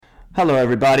Hello,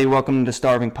 everybody. Welcome to the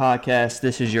Starving Podcast.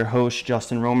 This is your host,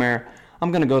 Justin Romer.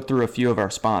 I'm going to go through a few of our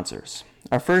sponsors.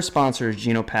 Our first sponsor is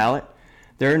GenoPalette.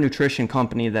 They're a nutrition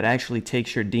company that actually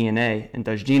takes your DNA and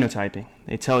does genotyping.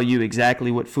 They tell you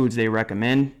exactly what foods they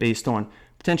recommend based on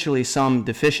potentially some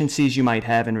deficiencies you might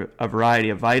have in a variety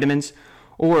of vitamins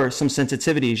or some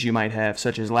sensitivities you might have,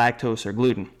 such as lactose or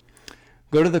gluten.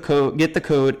 Go to the code, get the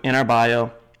code in our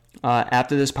bio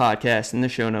after this podcast in the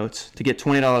show notes to get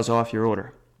 $20 off your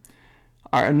order.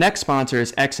 Our next sponsor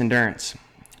is X Endurance.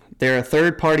 They're a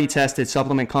third-party tested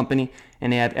supplement company,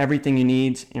 and they have everything you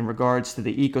need in regards to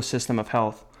the ecosystem of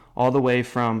health, all the way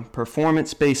from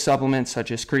performance-based supplements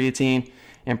such as creatine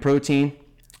and protein,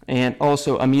 and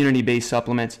also immunity-based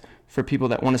supplements for people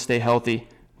that want to stay healthy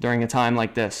during a time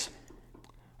like this.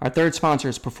 Our third sponsor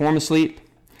is Performance Sleep.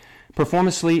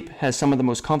 Performance Sleep has some of the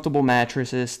most comfortable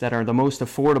mattresses that are the most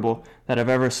affordable that I've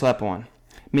ever slept on.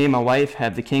 Me and my wife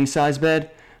have the king-size bed,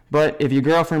 but if your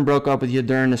girlfriend broke up with you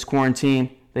during this quarantine,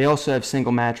 they also have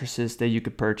single mattresses that you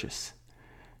could purchase.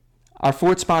 Our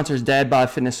fourth sponsor is Dad Bod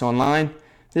Fitness Online.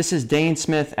 This is Dane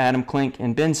Smith, Adam Klink,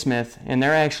 and Ben Smith, and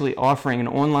they're actually offering an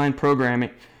online programming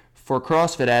for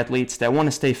CrossFit athletes that want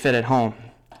to stay fit at home.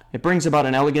 It brings about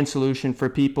an elegant solution for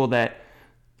people that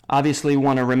obviously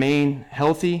want to remain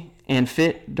healthy and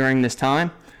fit during this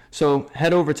time. So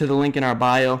head over to the link in our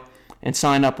bio and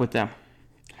sign up with them.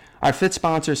 Our fifth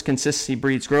sponsor is Consistency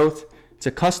Breeds Growth. It's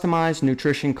a customized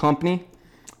nutrition company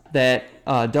that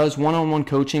does one-on-one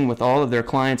coaching with all of their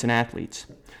clients and athletes.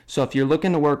 So if you're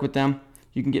looking to work with them,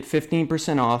 you can get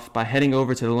 15% off by heading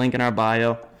over to the link in our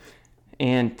bio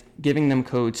and giving them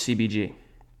code CBG.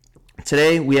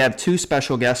 Today, we have two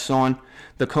special guests on,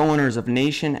 the co-owners of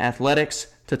Nation Athletics,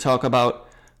 to talk about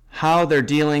how they're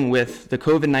dealing with the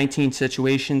COVID-19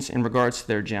 situations in regards to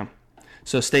their gym.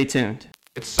 So stay tuned.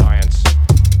 It's science.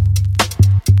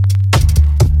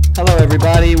 Hello,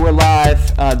 everybody. We're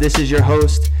live. This is your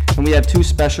host, and we have two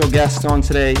special guests on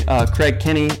today. Craig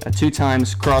Kinney, a two-time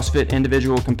CrossFit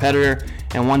individual competitor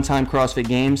and one-time CrossFit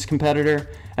Games competitor,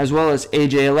 as well as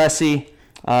AJ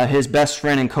Alessi, his best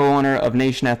friend and co-owner of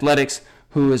Nation Athletics,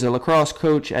 who is a lacrosse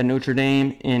coach at Notre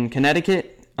Dame in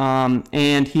Connecticut,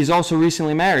 and he's also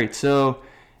recently married. So,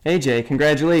 AJ,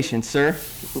 congratulations, sir.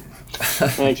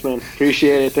 Thanks, man.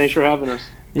 Appreciate it. Thanks for having us.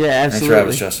 Yeah, absolutely. Thanks for having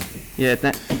us, Justin. Yeah,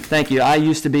 thank you. I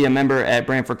used to be a member at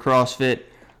Brantford CrossFit,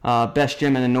 best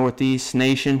gym in the Northeast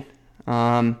Nation,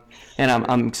 and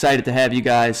I'm excited to have you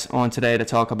guys on today to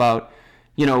talk about,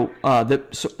 the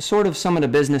sort of some of the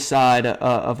business side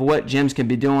of what gyms can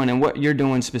be doing and what you're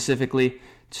doing specifically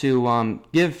to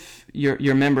give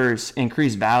your members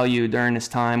increased value during this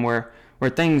time where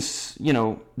things,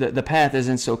 the path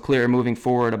isn't so clear moving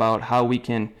forward about how we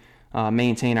can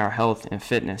maintain our health and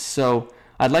fitness. So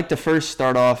I'd like to first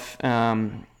start off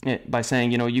by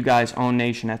saying, you guys own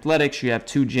Nation Athletics. You have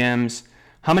two gyms.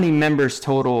 How many members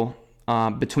total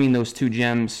between those two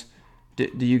gyms do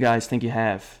you guys think you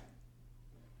have?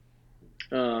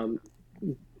 Our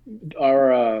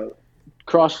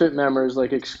CrossFit members,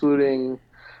 like excluding,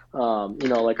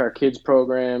 like our kids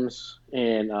programs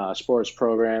and sports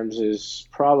programs, is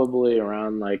probably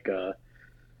around like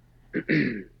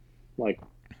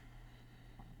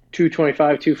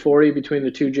 225, 240 between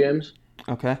the two gyms.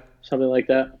 Okay. Something like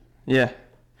that. Yeah.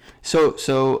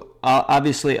 So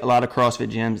obviously a lot of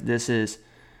CrossFit gyms, this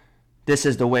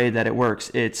is the way that it works.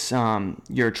 It's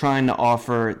you're trying to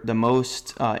offer the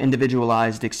most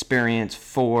individualized experience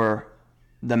for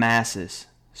the masses.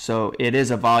 So it is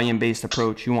a volume-based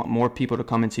approach. You want more people to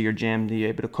come into your gym, to be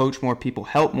able to coach more people,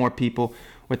 help more people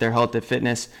with their health and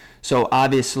fitness. So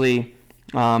obviously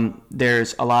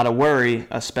there's a lot of worry,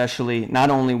 especially not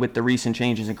only with the recent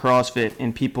changes in CrossFit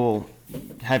and people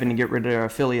having to get rid of their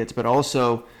affiliates, but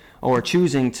also, or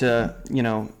choosing to,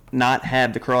 not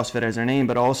have the CrossFit as their name,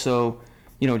 but also,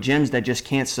 gyms that just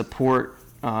can't support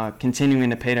continuing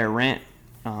to pay their rent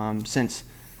since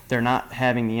they're not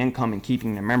having the income and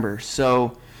keeping their members.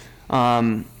 So,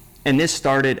 and this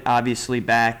started obviously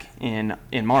back in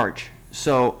March.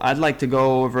 So I'd like to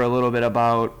go over a little bit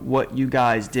about what you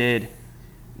guys did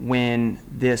when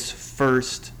this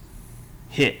first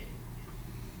hit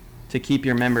to keep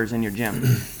your members in your gym.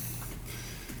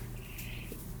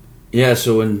 Yeah,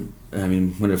 so when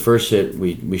it first hit,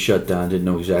 we shut down. Didn't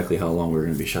know exactly how long we were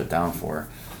going to be shut down for,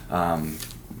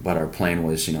 but our plan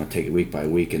was, take it week by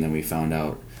week, and then we found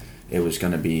out it was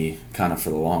going to be kind of for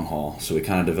the long haul. So we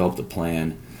kind of developed a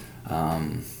plan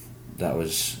that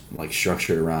was like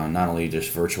structured around not only just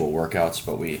virtual workouts,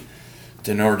 but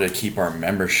in order to keep our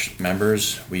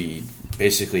members, we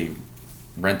basically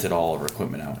rented all of our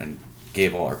equipment out and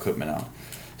gave all our equipment out.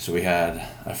 So we had,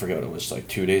 I forget what it was, like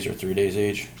 2 days or 3 days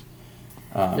each.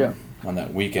 on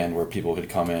that weekend where people could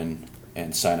come in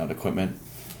and sign out equipment.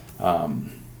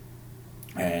 And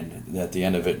at the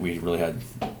end of it, we really had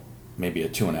maybe a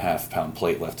 2.5 pound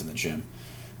plate left in the gym.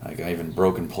 Like even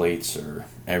broken plates or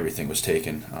everything was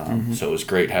taken. So it was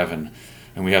great having,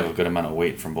 and we have a good amount of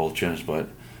weight from both gyms, but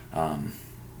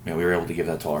we were able to give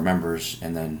that to our members,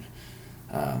 and then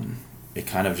it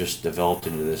kind of just developed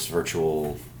into this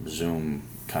virtual Zoom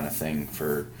kind of thing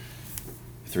for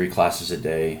 3 classes a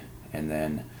day, and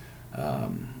then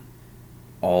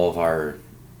all of our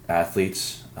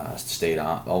athletes stayed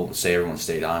on. I'll say everyone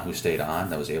stayed on who stayed on,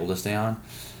 that was able to stay on,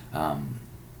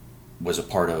 was a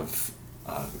part of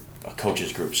a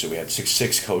coaches group. So we had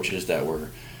six coaches that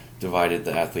were divided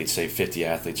the athletes, say 50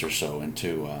 athletes or so,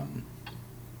 into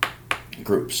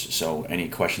groups. So any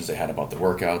questions they had about the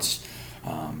workouts,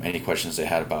 any questions they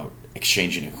had about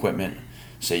exchanging equipment.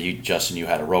 Say you, Justin, you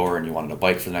had a rower and you wanted a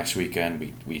bike for the next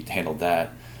weekend, we handled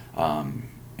that,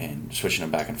 and switching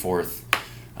them back and forth.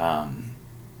 And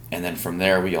then from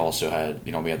there, we also had,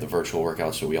 we had the virtual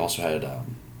workouts, so we also had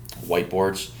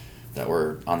whiteboards that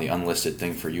were on the unlisted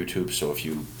thing for YouTube. So if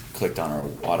you clicked on our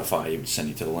Wodify, it would send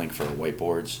you to the link for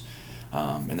whiteboards.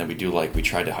 And then we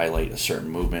tried to highlight a certain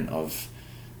movement of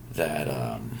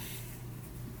that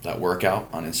workout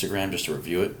on Instagram just to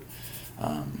review it.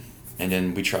 And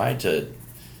then we tried to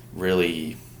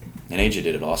really, and AJ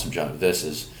did an awesome job of this,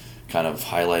 is kind of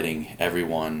highlighting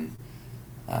everyone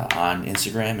on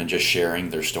Instagram and just sharing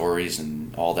their stories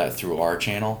and all that through our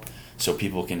channel, so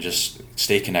people can just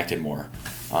stay connected more.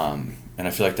 And I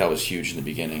feel like that was huge in the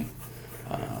beginning.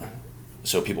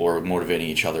 So people were motivating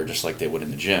each other just like they would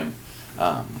in the gym,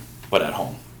 but at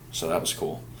home. So that was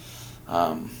cool.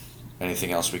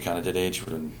 Anything else we kind of did, Age?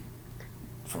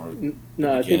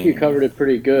 No, I think you covered it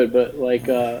pretty good. But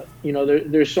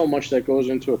there's so much that goes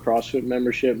into a CrossFit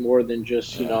membership, more than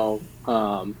just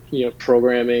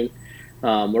programming,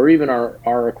 or even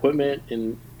our equipment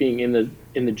and being in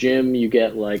the gym. You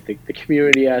get like the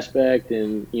community aspect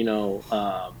and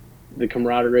the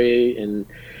camaraderie, and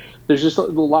there's just a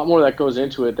lot more that goes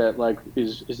into it that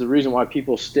is the reason why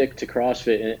people stick to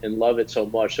CrossFit and love it so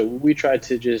much. So we tried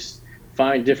to just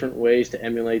find different ways to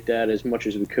emulate that as much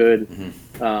as we could.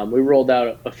 We rolled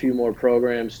out a few more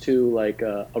programs too, like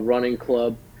a running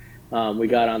club. We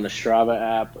got on the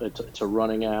Strava app. It's a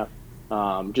running app.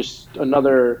 Just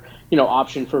another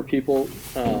option for people.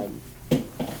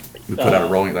 We put out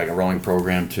a rolling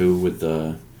program too, with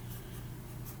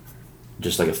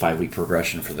just like a 5-week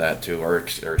progression for that too, or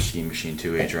ski machine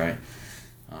too, Age, right?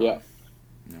 Yeah,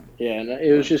 and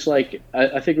it was just like,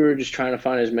 I think we were just trying to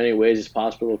find as many ways as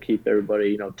possible to keep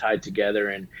everybody, tied together,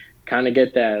 and kind of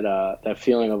get that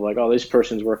feeling of like, oh, this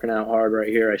person's working out hard right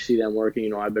here. I see them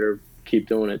working, I better keep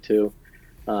doing it too.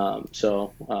 Try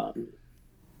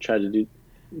to do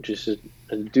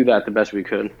that the best we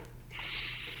could.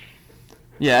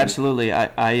 Yeah, absolutely.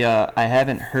 I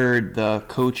haven't heard the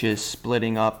coaches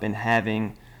splitting up and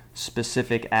having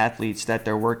specific athletes that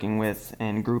they're working with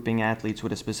and grouping athletes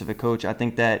with a specific coach. I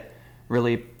think that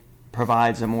really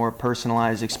provides a more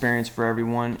personalized experience for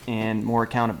everyone and more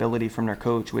accountability from their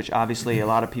coach, which obviously a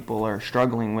lot of people are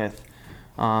struggling with.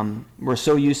 We're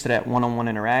so used to that one-on-one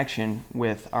interaction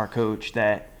with our coach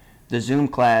that the Zoom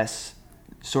class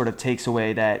sort of takes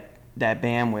away that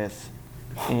bandwidth.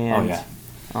 And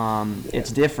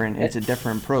it's different. It's a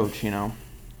different approach, And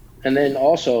then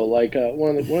also,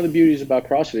 one of the beauties about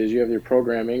CrossFit is you have your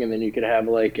programming, and then you could have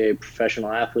like a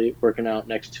professional athlete working out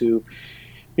next to,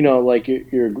 like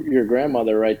your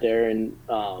grandmother right there. And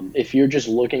if you're just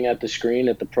looking at the screen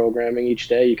at the programming each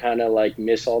day, you kind of like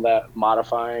miss all that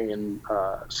modifying and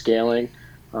scaling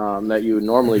that you would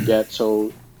normally get.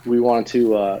 So we want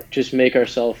to just make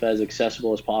ourselves as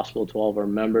accessible as possible to all of our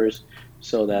members,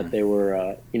 so that they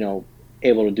were,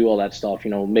 able to do all that stuff,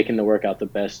 making the workout the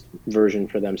best version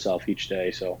for themselves each day.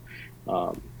 So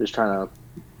just trying to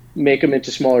make them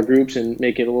into smaller groups and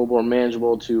make it a little more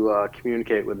manageable to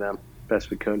communicate with them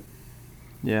best we could.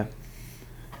 Yeah,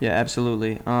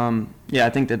 absolutely. I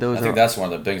think that I think that's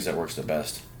one of the things that works the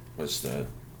best was the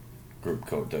group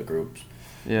code, the groups.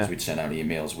 Yeah. We'd send out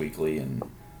emails weekly and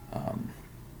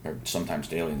or sometimes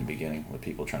daily in the beginning with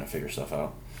people trying to figure stuff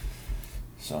out.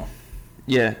 So.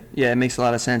 Yeah, it makes a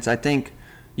lot of sense. I think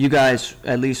you guys,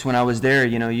 at least when I was there,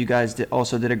 you guys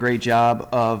also did a great job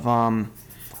of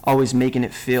always making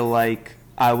it feel like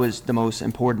I was the most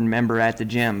important member at the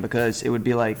gym, because it would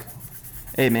be like,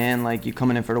 hey man, like you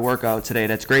coming in for the workout today,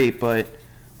 that's great, but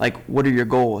like what are your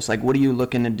goals? Like what are you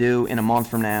looking to do in a month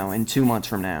from now, in 2 months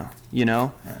from now?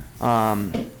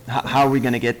 How are we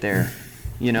going to get there?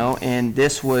 And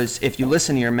this was, if you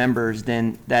listen to your members,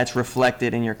 then that's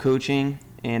reflected in your coaching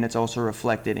and it's also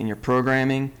reflected in your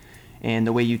programming and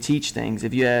the way you teach things.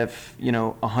 If you have,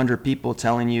 100 people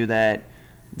telling you that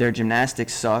their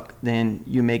gymnastics suck, then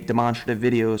you make demonstrative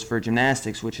videos for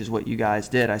gymnastics, which is what you guys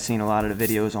did. I've seen a lot of the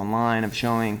videos online of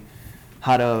showing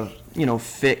how to,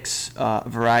 fix a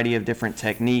variety of different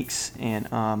techniques and,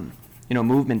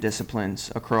 movement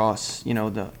disciplines across,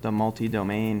 the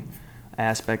multi-domain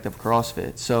aspect of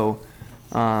CrossFit. So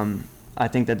I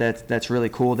think that's really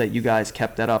cool that you guys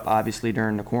kept that up, obviously,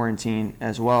 during the quarantine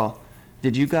as well.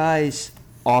 Did you guys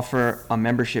offer a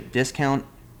membership discount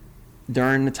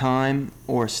during the time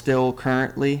or still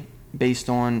currently based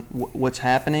on what's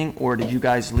happening, or did you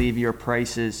guys leave your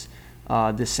prices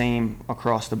the same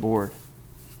across the board?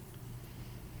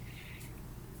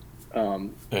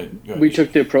 We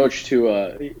took the approach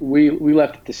to we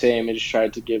left it the same and just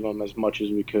tried to give them as much as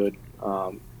we could,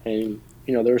 and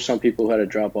there were some people who had to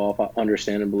drop off,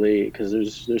 understandably, because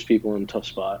there's people in a tough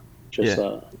spot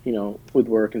with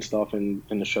work and stuff and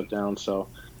the shutdown. So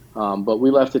but we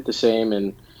left it the same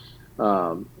and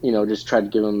just tried to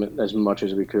give them as much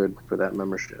as we could for that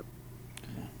membership.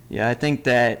 Yeah, I think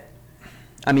that,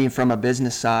 from a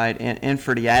business side and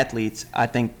for the athletes, I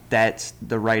think that's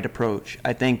the right approach.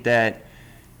 I think that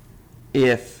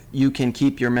if you can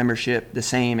keep your membership the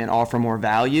same and offer more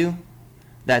value,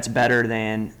 that's better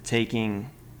than taking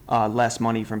less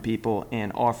money from people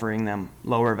and offering them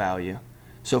lower value.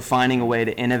 So finding a way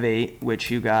to innovate, which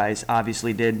you guys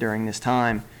obviously did during this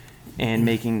time, and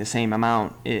making the same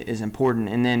amount is important.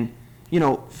 And then,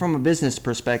 from a business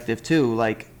perspective too,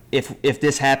 like if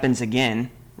this happens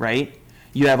again, right,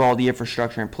 you have all the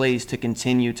infrastructure in place to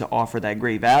continue to offer that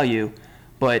great value.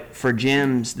 But for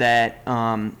gyms that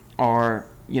are,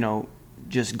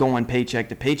 just going paycheck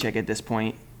to paycheck at this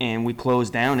point, and we close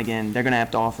down again, they're going to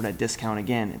have to offer that discount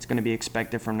again. It's going to be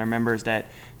expected from their members that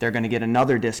they're going to get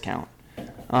another discount.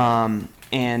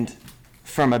 And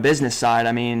from a business side,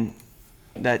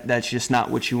 that's just not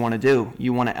what you want to do.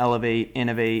 You want to elevate,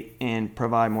 innovate, and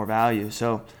provide more value.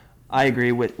 So I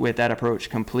agree with that approach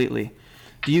completely.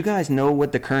 Do you guys know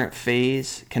what the current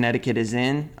phase Connecticut is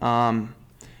in?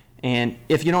 And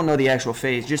if you don't know the actual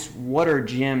phase, just what are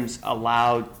gyms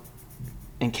allowed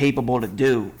and capable to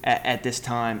do at this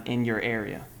time in your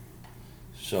area?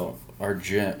 So our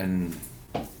gym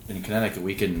in Connecticut,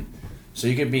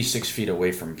 you can be 6 feet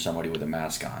away from somebody with a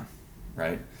mask on,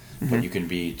 right? Mm-hmm. But you can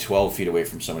be 12 feet away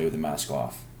from somebody with a mask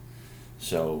off.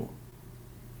 So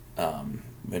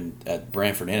at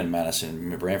Branford and in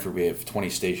Madison, in Branford we have 20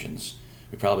 stations.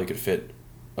 We probably could fit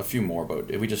a few more,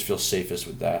 but we just feel safest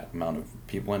with that amount of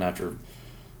people in after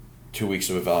 2 weeks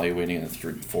of evaluating and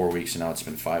 4 weeks, and now it's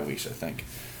been 5 weeks, I think.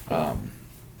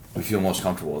 We feel most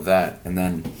comfortable with that. And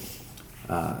then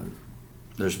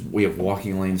we have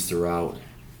walking lanes throughout.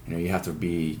 You have to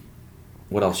be,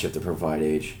 what else you have to provide,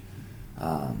 Age?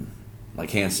 Like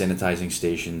hand sanitizing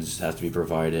stations has to be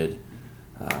provided.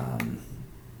 A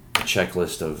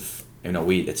checklist of,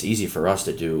 it's easy for us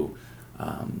to do.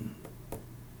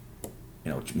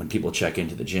 When people check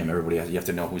into the gym, you have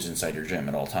to know who's inside your gym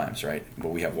at all times, right? But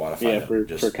we have Wodify that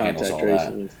just handles all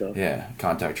that. And stuff. Yeah,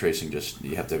 contact tracing,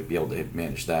 you have to be able to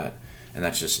manage that. And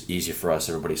that's just easy for us.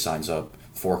 Everybody signs up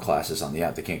 4 classes on the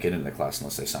app. They can't get into the class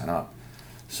unless they sign up.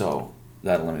 So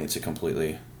that eliminates it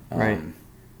completely. Right.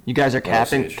 You guys are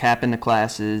capping the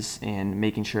classes and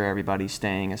making sure everybody's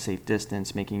staying a safe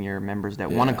distance, making your members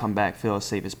that want to come back feel as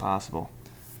safe as possible.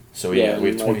 So we have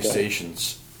 20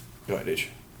 stations. Go ahead, H.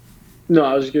 No,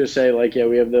 I was just going to say,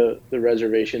 we have the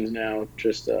reservations now,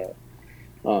 just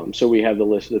so we have the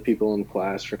list of the people in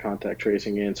class for contact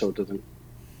tracing in, so it doesn't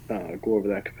go over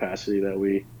that capacity that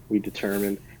we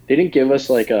determined. They didn't give us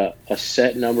a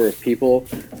set number of people.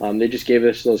 They just gave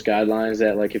us those guidelines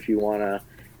that if you want to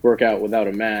work out without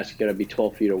a mask, you got to be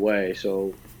 12 feet away.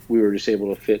 So we were just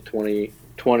able to fit 20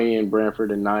 in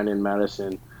Branford and 9 in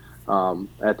Madison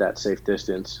at that safe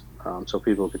distance, so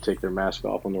people could take their mask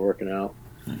off when they're working out.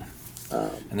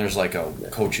 And there's a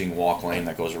coaching walk lane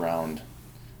that goes around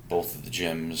both of the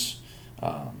gyms,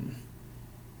 and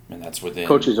that's within.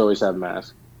 Coaches always have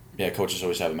masks. Yeah, coaches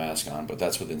always have a mask on, but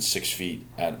that's within 6 feet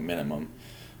at minimum.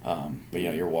 But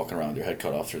you're walking around with your head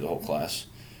cut off through the whole class.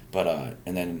 But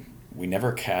and then we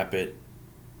never cap it.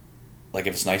 If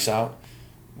it's nice out,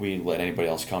 we let anybody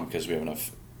else come because we have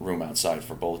enough room outside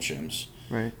for both gyms.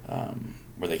 Right.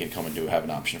 Where they can come and have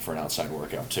an option for an outside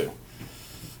workout too.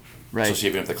 Right. So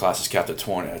even if the class is capped at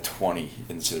 20,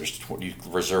 and so there's you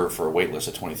reserve for a wait list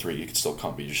at 23, you can still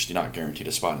come, but you're not guaranteed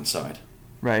a spot inside.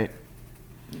 Right.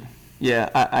 Yeah,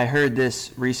 I heard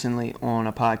this recently on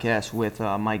a podcast with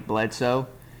Mike Bledsoe.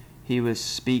 He was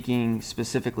speaking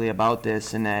specifically about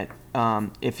this, and that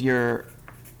if you're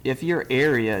if your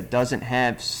area doesn't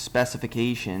have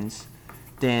specifications,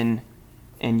 then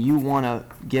and you want to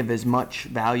give as much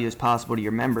value as possible to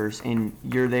your members, and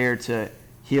you're there to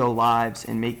heal lives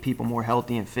and make people more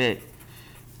healthy and fit,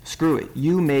 screw it.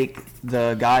 You make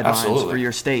the guidelines Absolutely. for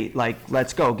your state. Like,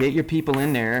 let's go. Get your people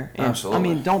in there. And, Absolutely.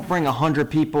 I mean, don't bring 100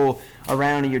 people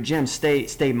around in your gym.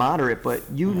 Stay moderate, but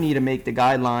you need to make the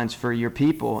guidelines for your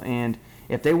people. And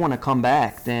if they want to come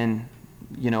back, then,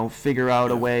 figure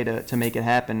out a way to make it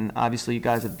happen. Obviously, you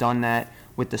guys have done that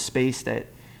with the space that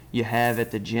you have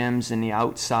at the gyms in the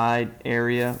outside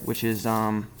area, which is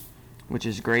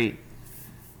great.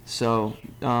 So,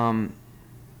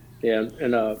 yeah,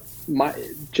 and my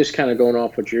just kind of going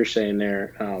off what you're saying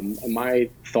there, my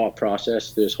thought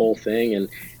process, this whole thing, and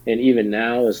even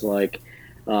now is like,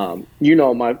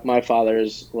 my father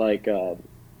is like,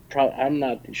 I'm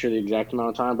not sure the exact amount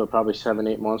of time, but probably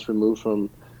 7-8 months removed from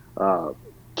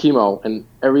chemo, and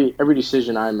every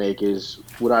decision I make is,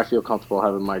 would I feel comfortable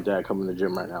having my dad come in the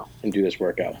gym right now and do this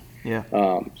workout?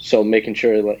 yeah. So making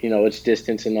sure that it's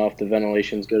distance enough, the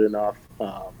ventilation's good enough.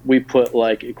 We put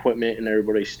like equipment in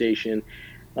everybody's station,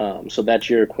 so that's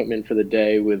your equipment for the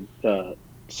day with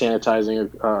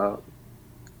sanitizing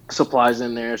supplies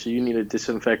in there. So you need to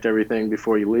disinfect everything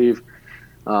before you leave.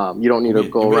 You don't need to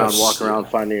go around, walk around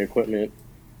finding equipment.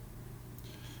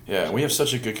 Yeah, and we have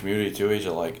such a good community too,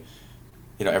 AJ. Like,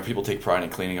 people take pride in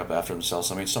cleaning up after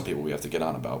themselves. I mean, some people we have to get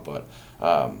on about, but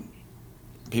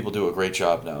people do a great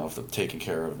job now of taking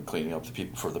care of and cleaning up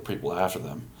the people after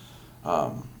them,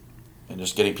 and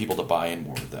just getting people to buy in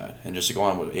more with that. And just to go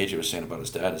on what AJ was saying about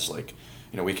his dad is like,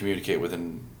 we communicate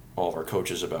within all of our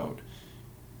coaches about,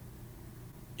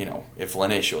 if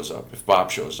Lene shows up, if Bob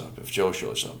shows up, if Joe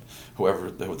shows up, whoever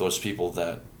those people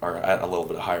that are at a little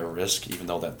bit of higher risk, even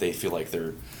though that they feel like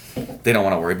they don't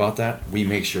want to worry about that, we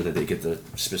make sure that they get the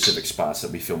specific spots that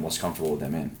we feel most comfortable with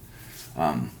them in.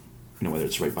 Whether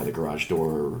it's right by the garage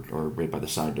door or right by the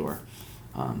side door,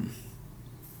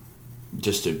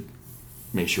 just to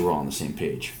make sure we're all on the same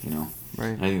page. Right.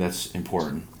 And I think that's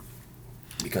important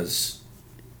because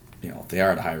they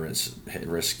are at a high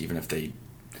risk, even if they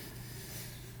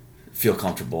feel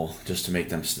comfortable, just to make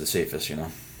them the safest.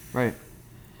 Right.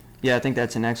 Yeah, I think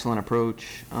that's an excellent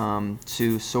approach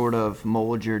to sort of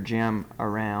mold your gym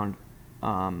around,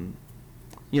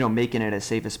 making it as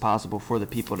safe as possible for the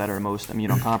people that are most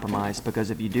immunocompromised.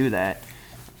 Because if you do that,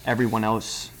 everyone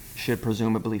else should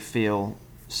presumably feel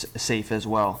safe as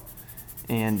well.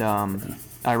 And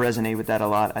I resonate with that a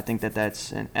lot. I think that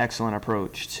that's an excellent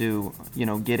approach to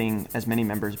getting as many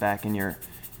members back in your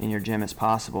gym as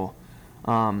possible.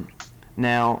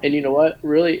 Now, and you know what?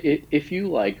 Really, if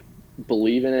you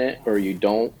believe in it or you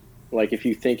don't, if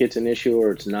you think it's an issue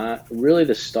or it's not, really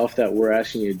the stuff that we're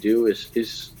asking you to do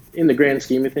is in the grand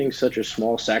scheme of things such a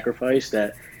small sacrifice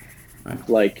that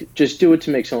just do it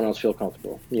to make someone else feel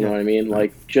comfortable. You know what I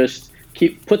mean? Just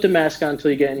put the mask on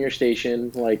until you get in your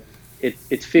station.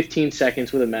 It's 15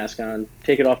 seconds with a mask on.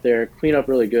 Take it off there. Clean up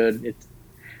really good.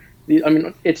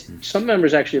 Some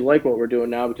members actually like what we're doing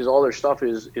now because all their stuff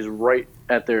is right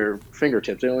at their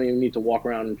fingertips. They don't even need to walk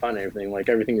around and find everything.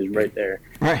 Everything is right there.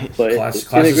 Right. But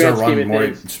classes are run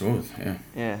more smooth.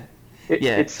 Yeah.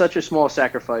 Yeah. It's such a small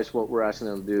sacrifice what we're asking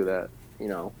them to do that,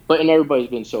 But everybody's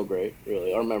been so great,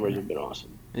 really. Our members have been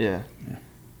awesome. Yeah.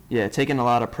 Yeah, taking a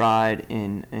lot of pride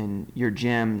in your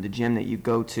gym, the gym that you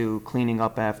go to, cleaning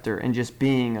up after, and just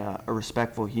being a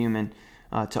respectful human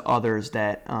to others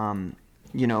that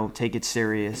take it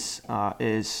serious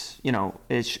is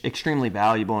extremely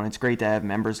valuable, and it's great to have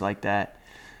members like that.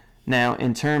 Now,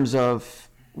 in terms of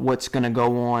what's going to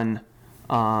go on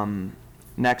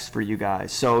next for you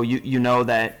guys, so you know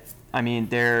that,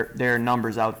 there are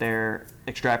numbers out there,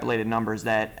 extrapolated numbers,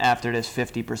 that after this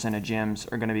 50% of gyms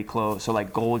are going to be closed. So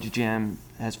Gold's Gym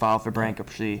has filed for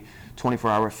bankruptcy,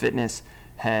 24 Hour Fitness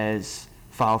has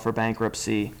filed for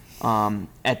bankruptcy.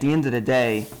 At the end of the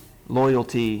day,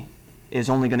 loyalty is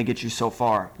only going to get you so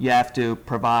far. You have to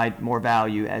provide more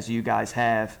value, as you guys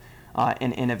have,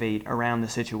 and innovate around the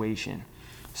situation.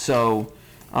 So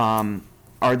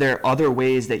are there other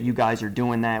ways that you guys are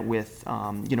doing that with,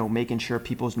 making sure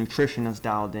people's nutrition is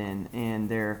dialed in and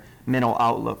their mental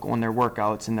outlook on their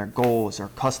workouts and their goals, or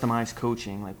customized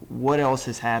coaching? What else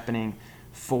is happening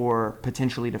for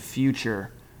potentially the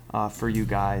future for you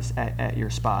guys at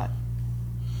your spot?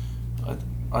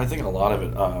 I think a lot of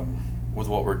it, with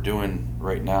what we're doing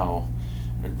right now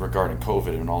regarding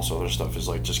COVID and also other stuff, is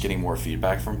just getting more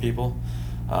feedback from people,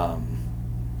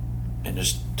 and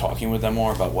just talking with them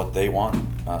more about what they want.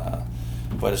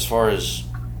 But as far as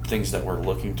things that we're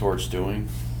looking towards doing,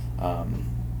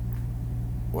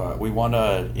 we want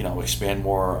to expand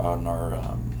more on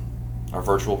our our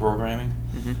virtual programming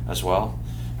as well,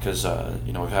 because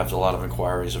we have a lot of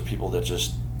inquiries of people that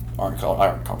just aren't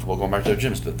comfortable going back to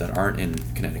their gyms, but that aren't in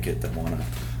Connecticut, that want to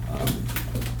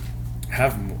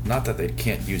have, not that they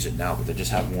can't use it now, but they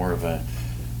just have more of a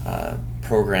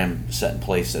program set in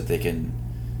place that they can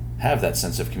have that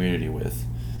sense of community with.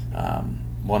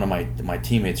 One of my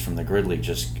teammates from the Grid League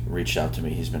just reached out to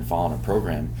me. He's been following a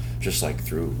program just like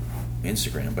through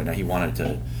Instagram, but now he wanted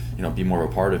to be more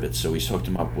of a part of it, so he's hooked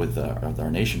him up with our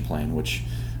Nation plan, which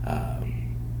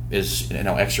is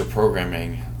extra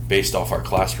programming based off our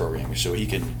class programming, so he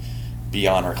can be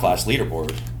on our class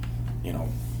leaderboard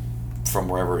from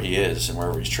wherever he is and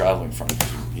wherever he's traveling from.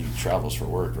 He travels for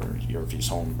work, or if he's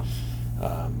home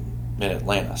in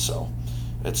Atlanta. So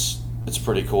it's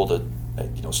pretty cool to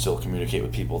still communicate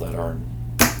with people that aren't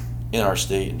in our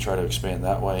state and try to expand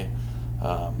that way.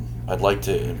 I'd like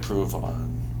to improve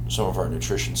on some of our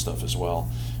nutrition stuff as well.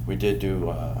 We did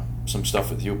do some stuff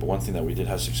with you, but one thing that we did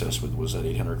have success with was that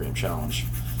 800 gram challenge,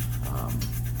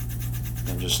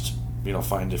 and just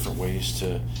find different ways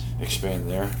to expand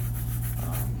there.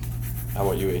 How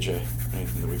about you, AJ?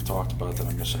 Anything that we've talked about that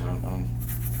I'm missing out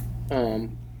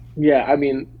on? Yeah, I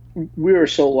mean, we were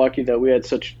so lucky that we have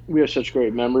such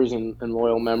great members and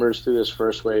loyal members through this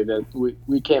first wave that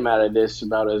we came out of this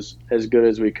about as good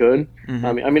as we could.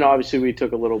 I mean, obviously we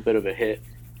took a little bit of a hit,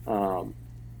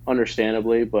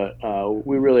 understandably, but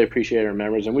we really appreciate our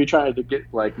members, and we tried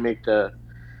to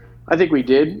I think we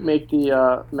did make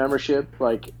the membership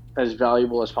as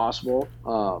valuable as possible.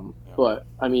 But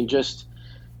I mean, just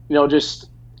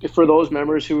for those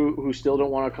members who still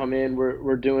don't want to come in,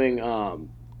 we're doing a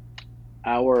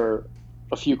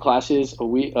few classes a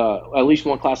week. At least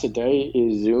one class a day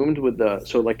is Zoomed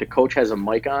so the coach has a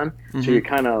mic on, so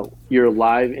you're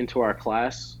live into our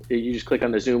class. You just click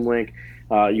on the Zoom link.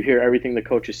 You hear everything the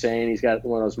coach is saying. He's got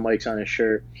one of those mics on his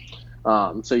shirt,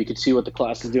 so you could see what the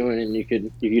class is doing, and you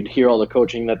could hear all the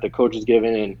coaching that the coach is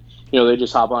giving. And they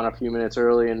just hop on a few minutes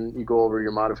early, and you go over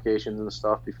your modifications and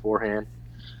stuff beforehand.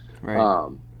 Right.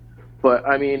 But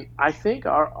I mean, I think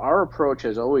our approach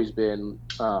has always been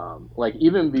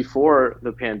even before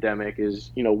the pandemic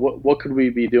is what could we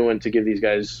be doing to give these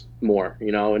guys more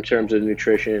in terms of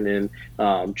nutrition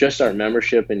and just our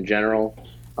membership in general.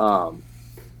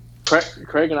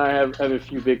 Craig and I have a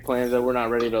few big plans that we're not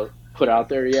ready to put out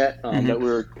there yet,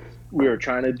 that we were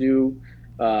trying to do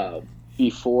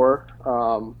before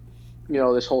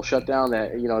this whole shutdown,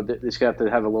 that this got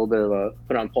to have a little bit of a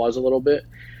put on pause a little bit.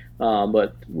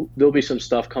 But there'll be some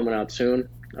stuff coming out soon.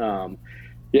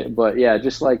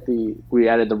 Just like we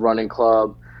added the running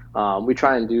club. We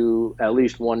try and do at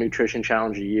least one nutrition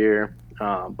challenge a year.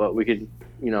 But we could,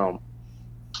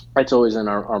 it's always in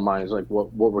our minds,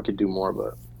 what we could do more.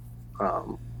 But,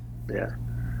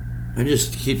 And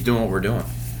just keep doing what we're doing.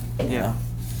 Yeah.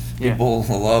 People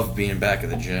love being back at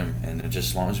the gym, and just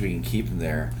as long as we can keep them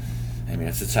there. I mean,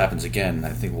 if this happens again, I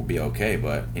think we'll be okay,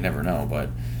 but you never know. But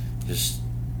just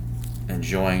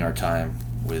enjoying our time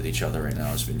with each other right now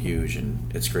has been huge,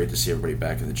 and it's great to see everybody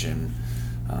back in the gym.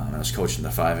 I was coaching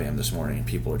the 5 a.m. this morning, and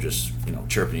people are just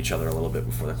chirping each other a little bit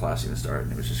before the class even started,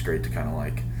 and it was just great to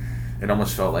it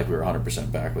almost felt like we were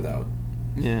 100% back without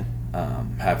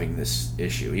having this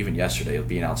issue. Even yesterday,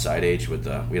 being outside age we had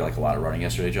a lot of running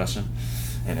yesterday, Justin,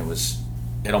 and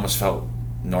it almost felt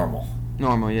normal.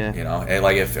 Yeah.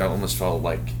 It almost felt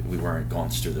like we weren't going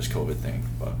through this COVID thing,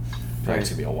 but it's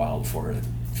gonna be a while before it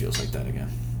feels like that again.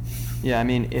 Yeah, I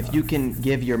mean, if you can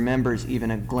give your members even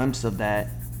a glimpse of that,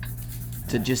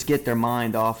 to just get their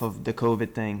mind off of the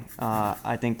COVID thing,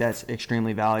 I think that's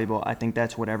extremely valuable. I think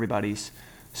that's what everybody's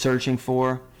searching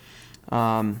for.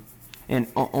 And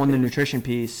on the nutrition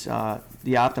piece, the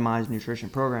Optimized Nutrition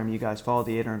Program, you guys follow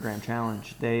the 800 gram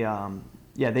challenge.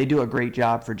 They do a great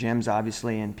job for gyms,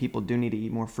 obviously, and people do need to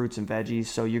eat more fruits and veggies.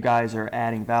 So you guys are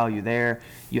adding value there.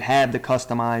 You have the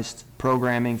customized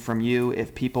programming from you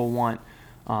if people want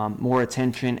more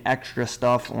attention, extra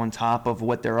stuff on top of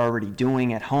what they're already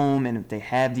doing at home, and if they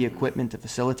have the equipment to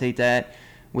facilitate that,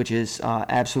 which is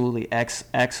absolutely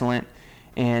excellent.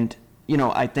 And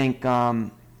I think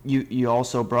you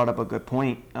also brought up a good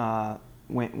point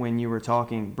when you were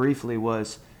talking briefly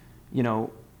was,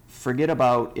 forget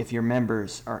about if your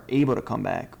members are able to come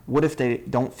back. What if they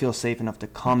don't feel safe enough to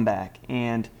come back?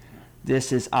 And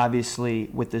this is obviously,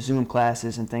 with the Zoom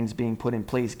classes and things being put in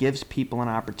place, gives people an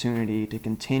opportunity to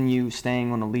continue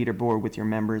staying on the leaderboard with your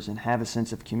members and have a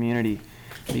sense of community,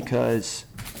 because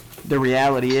the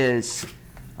reality is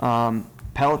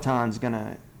Peloton's going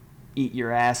to eat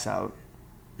your ass out.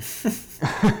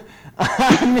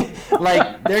 I mean,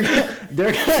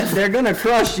 they're gonna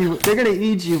crush you. They're gonna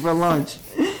eat you for lunch.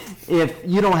 if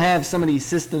you don't have some of these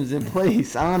systems in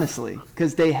place, honestly,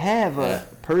 because they have a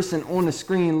person on the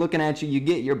screen looking at you. You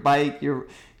get your bike, you're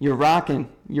rocking,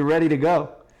 you're ready to go.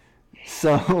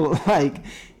 So like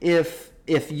if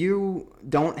you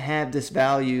don't have this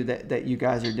value that you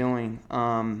guys are doing,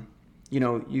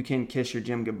 you can kiss your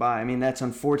gym goodbye. I mean, that's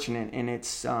unfortunate, and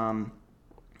it's and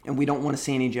we don't want to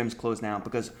see any gyms close down,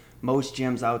 because most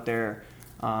gyms out there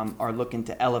are looking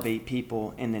to elevate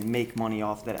people and then make money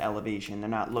off that elevation. They're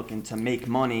not looking to make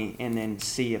money and then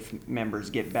see if members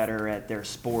get better at their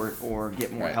sport or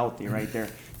get more healthy, right?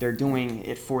 They're doing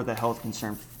it for the health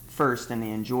concern first, and they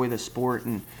enjoy the sport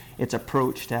and its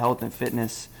approach to health and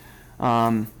fitness.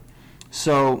 And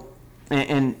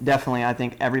definitely, I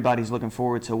think everybody's looking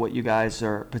forward to what you guys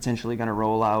are potentially going to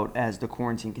roll out as the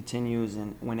quarantine continues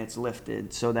and when it's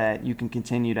lifted, so that you can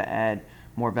continue to add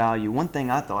more value. One thing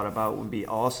I thought about would be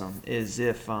awesome is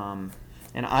if, and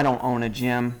I don't own a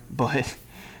gym, but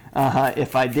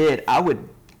if I did, I would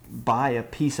buy a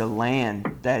piece of land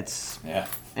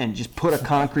and just put a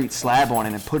concrete slab on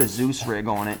it and put a Zeus rig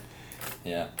on it.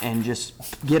 Yeah. And just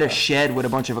get a shed with a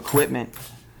bunch of equipment.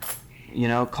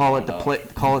 Call it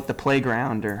the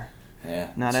playground, or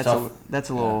that's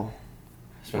a little,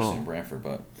 especially in Brantford,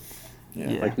 but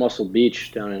like Muscle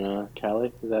Beach down in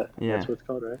Cali. That's what it's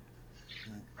called, right?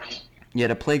 Yeah,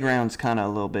 the playground's kind of a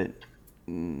little bit,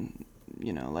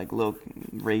 like little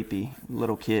rapey,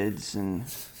 little kids, and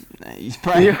you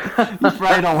probably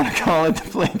don't want to call it the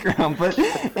playground. But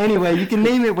anyway, you can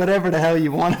name it whatever the hell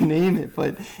you want to name it.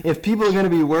 But if people are going to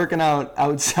be working out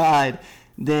outside,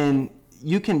 then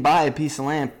you can buy a piece of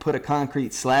land, put a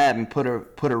concrete slab, and put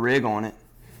a rig on it.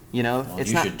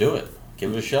 Should do it.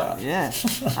 Give it a shot. Yeah,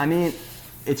 I mean,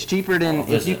 it's cheaper than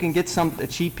if you can get a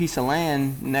cheap piece of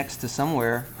land next to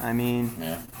somewhere. I mean,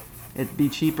 it'd be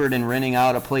cheaper than renting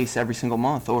out a place every single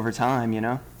month over time.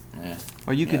 Yeah.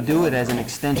 Or you could do it as an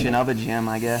extension of a gym,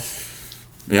 I guess.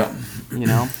 Yeah.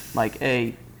 Like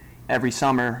every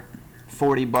summer,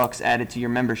 $40 added to your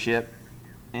membership.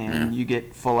 And you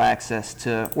get full access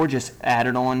to, or just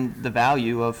added on the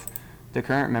value of the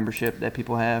current membership that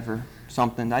people have or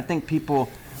something. I think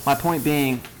my point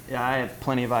being, I have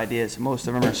plenty of ideas. Most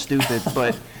of them are stupid,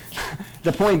 but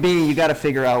the point being, you got to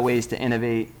figure out ways to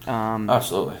innovate.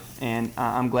 Absolutely. And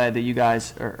I'm glad that you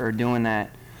guys are doing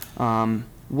that.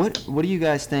 What do you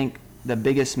guys think the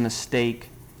biggest mistake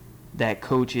that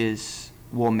coaches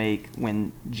will make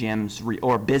when gyms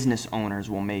or business owners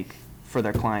will make for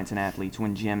their clients and athletes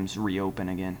when gyms reopen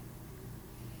again?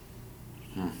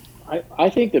 I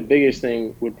think the biggest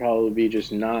thing would probably be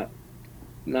just not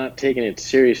taking it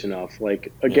serious enough.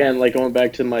 Like, again, like going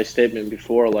back to my statement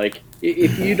before, like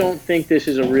if you don't think this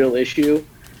is a real issue,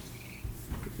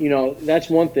 that's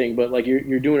one thing, but like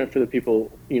you're doing it for the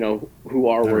people, who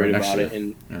are worried about it,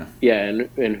 and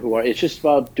and who are, it's just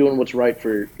about doing what's right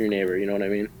for your neighbor, you know what I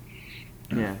mean?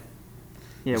 Yeah.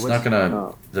 Yeah, it's not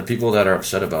gonna. The people that are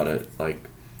upset about it,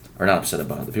 are not upset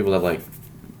about it. The people that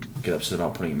get upset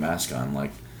about putting a mask on,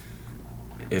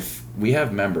 if we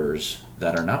have members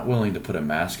that are not willing to put a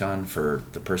mask on for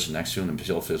the person next to them and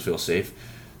feel safe,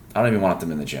 I don't even want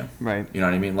them in the gym. Right. You know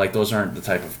what I mean? Those aren't the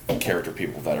type of character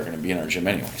people that are going to be in our gym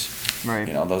anyways. Right.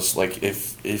 Those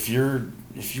if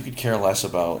you could care less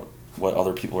about what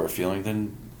other people are feeling,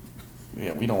 then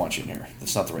we don't want you in here.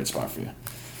 That's not the right spot for you.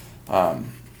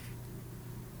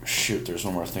 Shoot, there's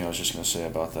one more thing I was just going to say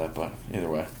about that, but either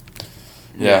way.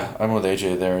 Yeah, I'm with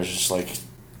AJ there. It's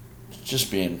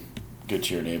just being good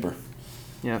to your neighbor.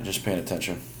 Yeah. Just paying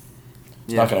attention.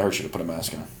 It's not going to hurt you to put a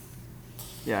mask on.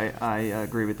 Yeah, I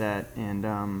agree with that.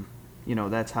 And,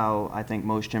 that's how I think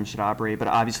most gyms should operate. But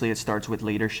obviously it starts with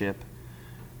leadership,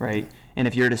 right? And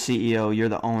if you're the CEO, you're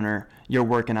the owner, you're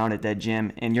working out at that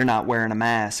gym, and you're not wearing a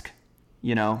mask,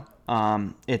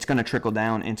 it's going to trickle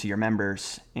down into your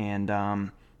members.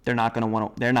 And they're not going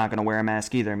to wear a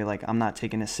mask either and be like, I'm not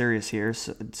taking this serious here.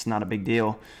 So it's not a big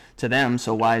deal to them.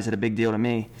 So why is it a big deal to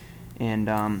me? And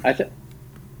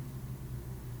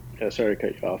sorry to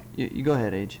cut you off. You go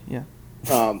ahead, Age. Yeah.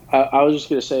 I was just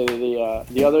gonna say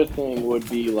the other thing would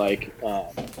be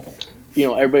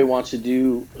everybody wants to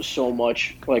do so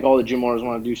much. Like all the gym owners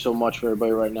want to do so much for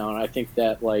everybody right now, and I think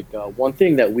that one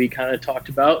thing that we kind of talked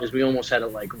about is we almost had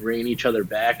to rein each other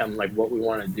back on what we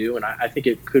want to do, and I think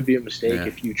it could be a mistake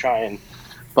if you try and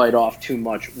bite off too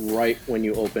much right when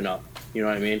you open up. You know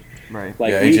what I mean? Right.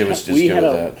 AJ was just good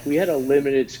at that. We had a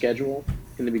limited schedule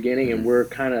in the beginning, and we're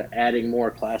kind of adding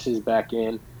more classes back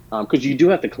in. Because you do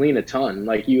have to clean a ton.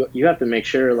 You have to make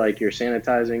sure you're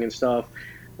sanitizing and stuff.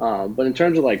 But in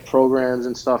terms of programs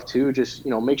and stuff too, just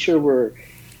make sure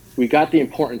we got the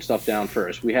important stuff down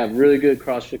first. We have really good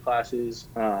CrossFit classes.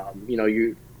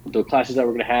 the classes that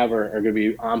we're going to have are going to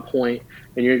be on point,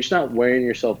 and you're just not wearing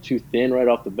yourself too thin right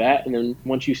off the bat. And then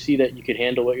once you see that you can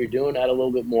handle what you're doing, add a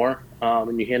little bit more,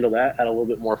 and you handle that, add a little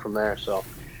bit more from there. So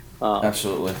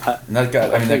Absolutely. I, And that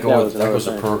got, I mean, think that goes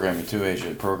to thing. programming too,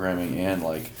 AJ. Programming and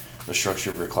like the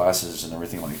structure of your classes and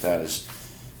everything like that is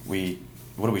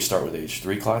what do we start with age?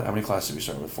 3 class? How many classes did we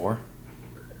start with? 4?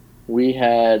 We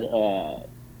had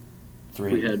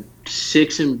 3? we had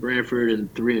 6 in Brantford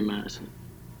and 3 in Madison.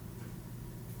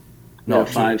 No, No,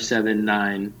 5, 7,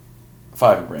 9,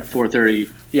 5 in Brantford.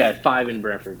 4:30. Yeah, 5 in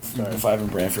Brantford. Sorry. 5 in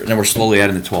Brantford. And then we're slowly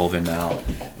adding the 12 in now.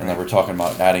 And then we're talking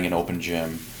about adding an open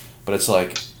gym. But it's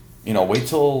like, wait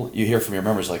till you hear from your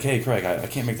members like, hey, Craig, I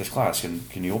can't make this class.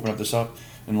 Can you open up this up?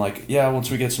 And like, yeah, once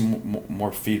we get some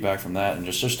more feedback from that, and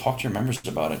just talk to your members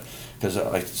about it. Because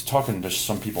like talking to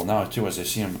some people now too, as they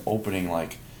see them opening,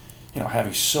 like,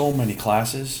 having so many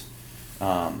classes,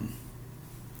 and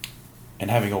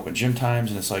having open gym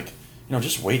times, and it's like,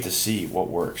 just wait to see what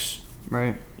works.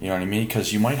 Right. You know what I mean?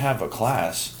 Because you might have a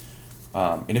class,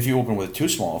 and if you open with two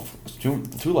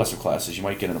lesser classes, you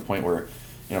might get in a point where,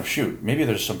 shoot, maybe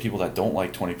there's some people that don't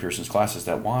like 20 persons classes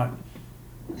that want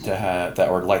to have that,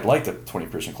 or like the 20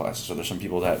 person classes. So there's some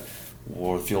people that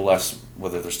will feel less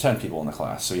whether there's 10 people in the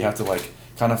class. So you have to like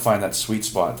kind of find that sweet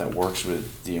spot that works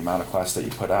with the amount of class that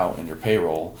you put out in your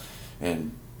payroll,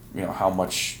 and how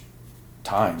much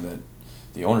time that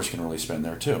the owners can really spend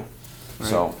there too. Right.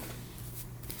 So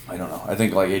I don't know. I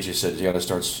think like AJ said, you got to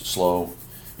start slow,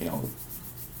 and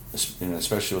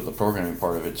especially with the programming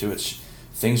part of it too.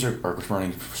 Things are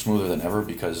running smoother than ever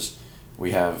because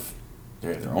they have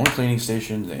their own cleaning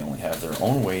station. They only have their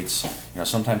own weights.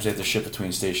 Sometimes they have to ship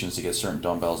between stations to get certain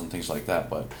dumbbells and things like that.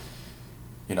 But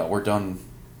we're done,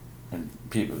 and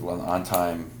people on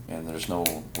time, and there's no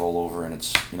rollover, and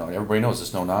it's everybody knows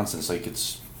it's no nonsense. Like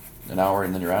it's an hour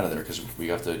and then you're out of there because we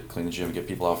have to clean the gym and get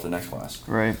people out for the next class.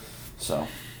 Right. So.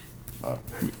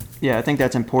 Yeah, I think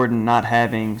that's important, not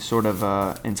having sort of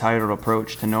a entitled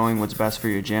approach to knowing what's best for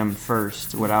your gym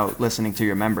first without listening to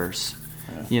your members.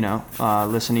 Yeah.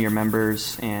 Listen to your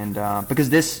members, and because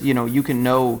this, you can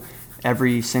know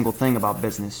every single thing about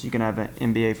business. You can have an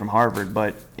MBA from Harvard,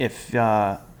 but if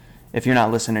you're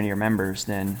not listening to your members,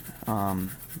 then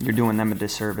you're doing them a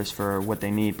disservice for what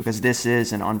they need, because this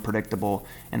is an unpredictable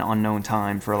and unknown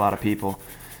time for a lot of people.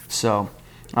 So.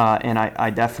 And I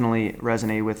definitely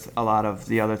resonate with a lot of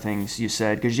the other things you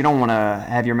said, because you don't want to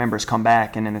have your members come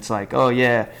back and then it's like, oh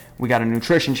yeah, we got a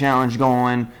nutrition challenge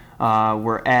going.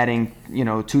 We're adding,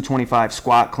 225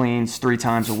 squat cleans 3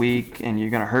 times a week, and you're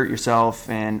going to hurt yourself,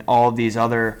 and all of these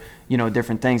other,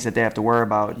 different things that they have to worry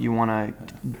about. You want to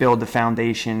build the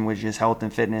foundation, which is health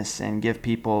and fitness, and give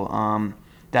people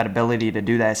that ability to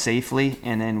do that safely,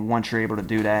 and then once you're able to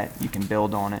do that, you can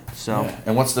build on it. So, yeah.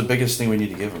 And what's the biggest thing we need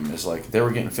to give them is like they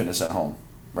were getting fitness at home,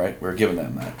 right? We're giving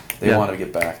them that. They want to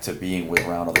get back to being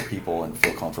around other people and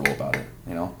feel comfortable about it,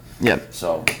 Yeah.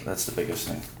 So that's the biggest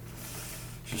thing.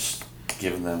 Just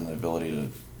giving them the ability to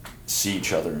see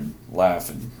each other and laugh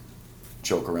and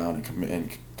joke around and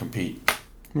compete.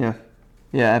 Yeah.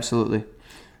 Yeah, absolutely.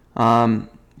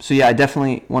 So yeah, I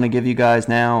definitely want to give you guys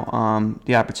now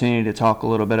the opportunity to talk a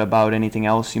little bit about anything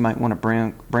else you might want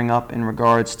to bring up in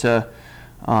regards to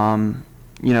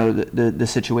the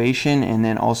situation, and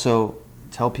then also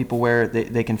tell people where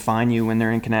they can find you when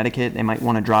they're in Connecticut. They might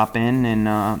want to drop in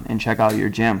and check out your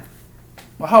gym.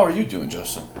 Well, how are you doing,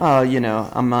 Justin? I'm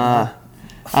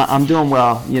doing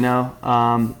well.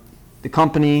 The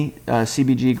company,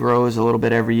 CBG, grows a little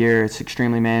bit every year. It's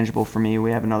extremely manageable for me. We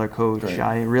have another coach. Great.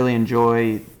 I really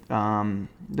enjoy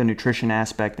the nutrition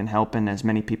aspect and helping as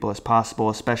many people as possible,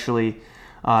 especially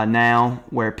now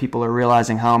where people are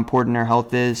realizing how important their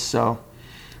health is. So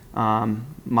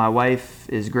my wife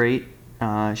is great.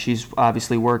 She's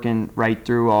obviously working right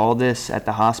through all this at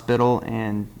the hospital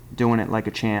and doing it like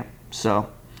a champ.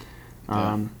 So,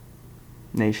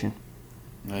 Nation.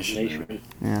 Nation.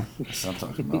 Yeah. That's what I'm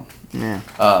talking about. Yeah.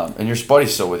 And your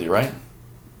buddy's still with you, right?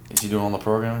 Is he doing all the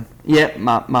programming? Yeah,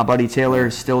 my buddy Taylor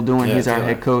is still doing. Yeah, he's our Taylor.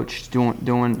 head coach,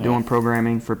 doing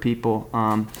programming for people.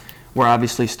 We're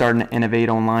obviously starting to innovate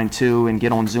online too, and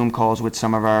get on Zoom calls with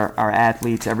some of our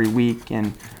athletes every week,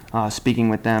 and speaking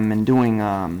with them, and doing.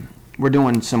 We're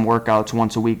doing some workouts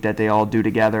once a week that they all do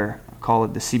together. I call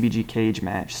it the CBG Cage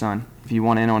Match, son. If you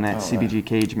want in on that CBG right.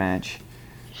 Cage Match,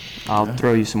 I'll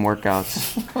throw you some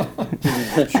workouts.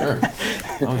 Sure.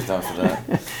 I was down for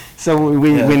that. So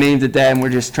we named it that, and we're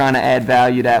just trying to add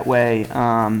value that way.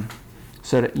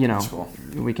 So that That's cool.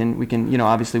 we can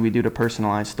obviously we do the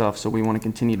personalized stuff, so we want to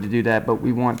continue to do that, but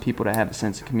we want people to have a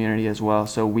sense of community as well.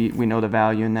 So we know the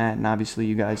value in that, and obviously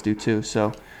you guys do too.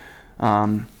 So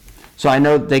So I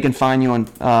know they can find you on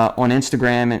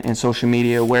Instagram and social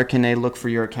media. Where can they look for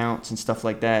your accounts and stuff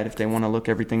like that if they want to look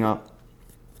everything up?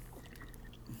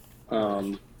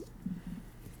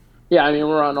 Yeah, I mean,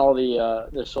 we're on all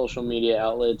the social media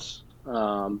outlets.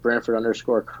 Brantford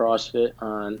 _ CrossFit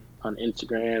on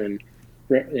Instagram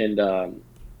and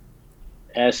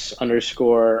S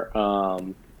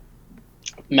 _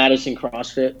 Madison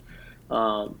CrossFit.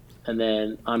 And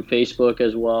then on Facebook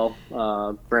as well,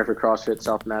 Brantford CrossFit,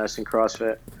 South Madison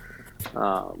CrossFit.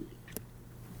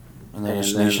 And then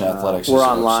Nation Athletics. We're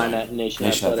online at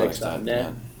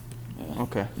nationathletics.net. Yeah.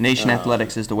 Okay. Nation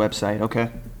Athletics is the website.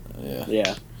 Okay.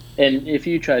 Yeah. And if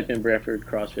you type in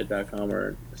BrantfordCrossFit.com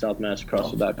or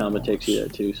SouthMadisonCrossFit.com, it takes you there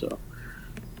too. So.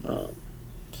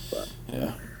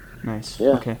 Yeah. Nice. Yeah.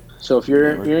 Okay. So if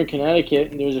you're in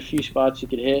Connecticut and there's a few spots you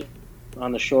could hit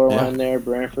on the shoreline there,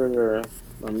 Brantford or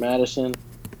Madison.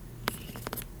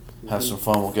 Have some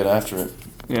fun. We'll get after it.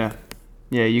 Yeah.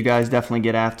 Yeah, you guys definitely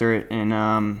get after it,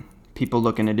 and people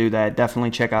looking to do that,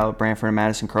 definitely check out Brantford and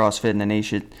Madison CrossFit and the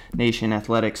Nation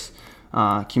Athletics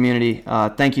community.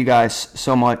 Thank you guys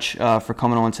so much for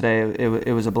coming on today.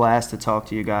 It was a blast to talk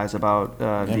to you guys about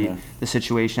the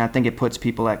situation. I think it puts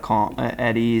people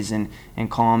at ease and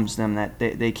calms them that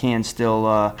they can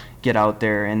still get out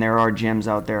there, and there are gyms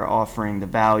out there offering the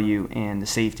value and the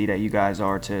safety that you guys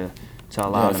are to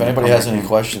allow them. If anybody has any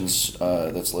questions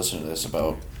that's listening to this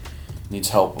about needs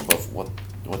help about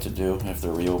what to do if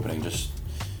they're reopening, just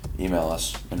email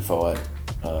us info at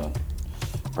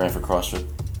Brantford CrossFit.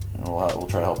 We'll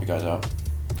try to help you guys out.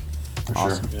 For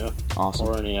Awesome. sure. Yeah. Awesome.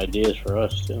 Or any ideas for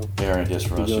us too. Yeah, ideas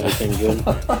for us. Do anything good?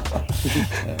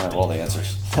 Yeah, all the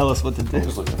answers. Tell us what to do. We're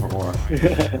just looking for more.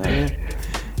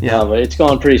 Yeah, but it's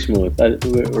gone pretty smooth.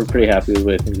 We're pretty happy with the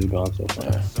way things have gone so far.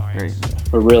 Yeah. Great.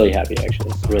 We're really happy,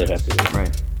 actually. Really happy with it.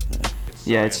 Right.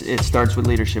 Yeah, it starts with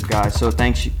leadership, guys. So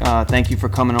thank you for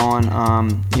coming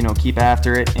on. Keep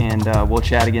after it, and we'll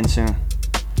chat again soon.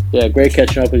 Yeah, great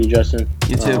catching up with you, Justin.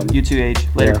 You too. You too, H.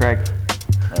 Later, Craig.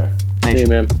 All right. Hey, Nation.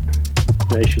 man.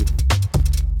 Nation.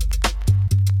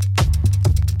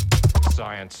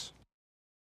 Science.